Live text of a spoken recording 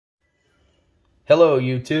Hello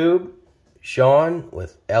YouTube, Sean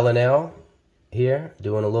with L&L here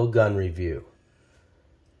doing a little gun review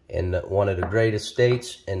in one of the greatest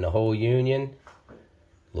states in the whole union,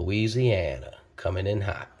 Louisiana, coming in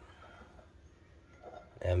hot.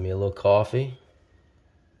 Have me a little coffee.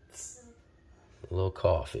 A little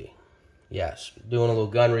coffee. Yes, doing a little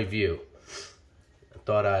gun review. I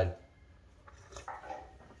thought I'd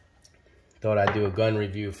do a gun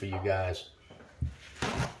review for you guys.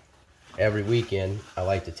 Every weekend, I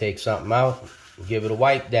like to take something out and give it a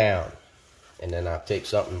wipe down. And then I'll take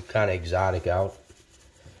something kind of exotic out,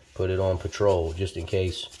 put it on patrol, just in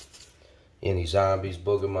case any zombies,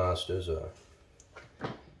 booger monsters, or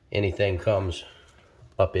anything comes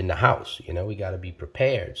up in the house. You know, we got to be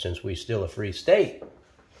prepared since we're still a free state.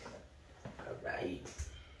 All right.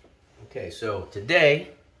 Okay, so today,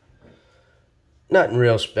 nothing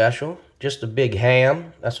real special. Just a big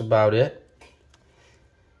ham. That's about it.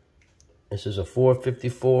 This is a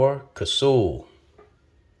 454 casull.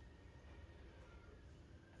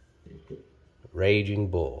 Raging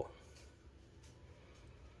Bull.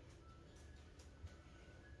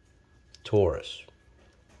 Taurus.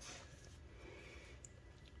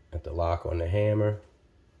 Got the lock on the hammer.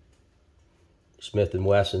 Smith &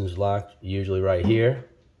 Wesson's lock, usually right here.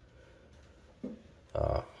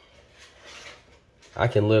 I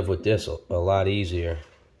can live with this a lot easier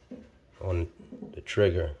on the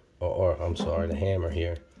trigger. Or I'm sorry, the hammer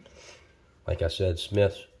here. Like I said,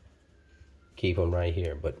 Smiths keep them right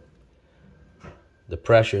here. But the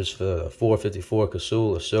pressures for the 454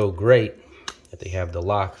 casull are so great that they have the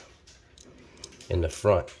lock in the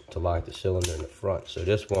front to lock the cylinder in the front. So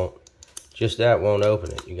this won't, just that won't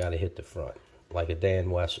open it. You got to hit the front like a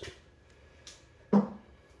Dan Wesson.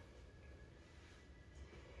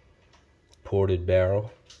 Ported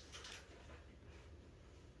barrel.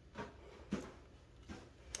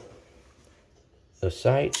 The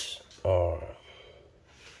sights are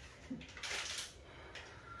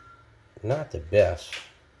not the best,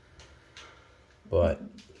 but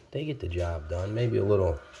they get the job done. Maybe a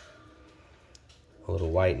little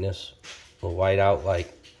whiteness, a little white out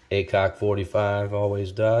like ACOG 45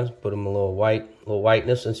 always does. Put him a little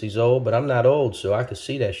whiteness since he's old, but I'm not old, so I can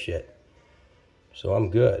see that shit. So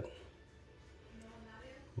I'm good.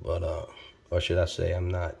 But or should I say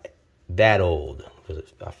I'm not that old, because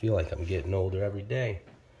I feel like I'm getting older every day.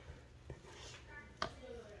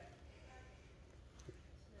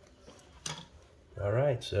 All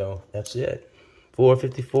right, so that's it.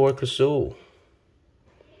 454 casull.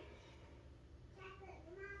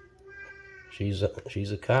 She's a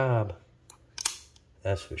cob,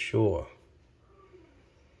 that's for sure.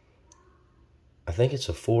 I think it's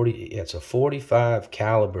a 45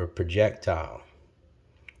 caliber projectile,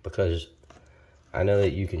 because I know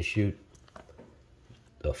that you can shoot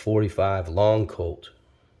a 45 long Colt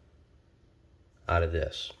out of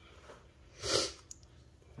this.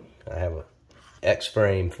 I have a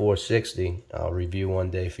X-Frame 460 I'll review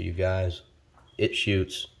one day for you guys. It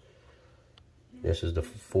shoots, this is the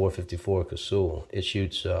 454 casull. It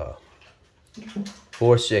shoots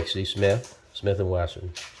 460 Smith &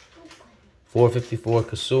 Wesson, 454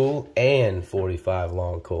 casull, and 45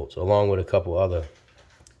 long Colts, along with a couple other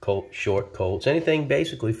short Colts. Anything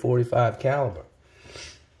basically 45 caliber.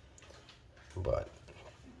 But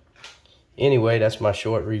anyway, that's my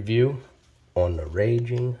short review on the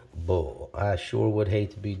Raging Bull. I sure would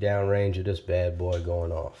hate to be downrange of this bad boy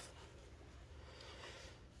going off.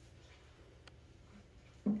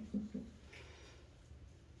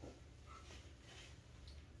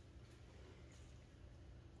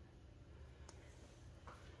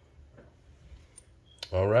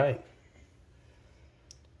 All right.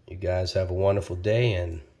 You guys have a wonderful day,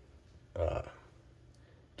 and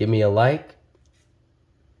give me a like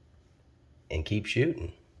and keep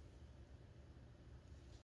shooting.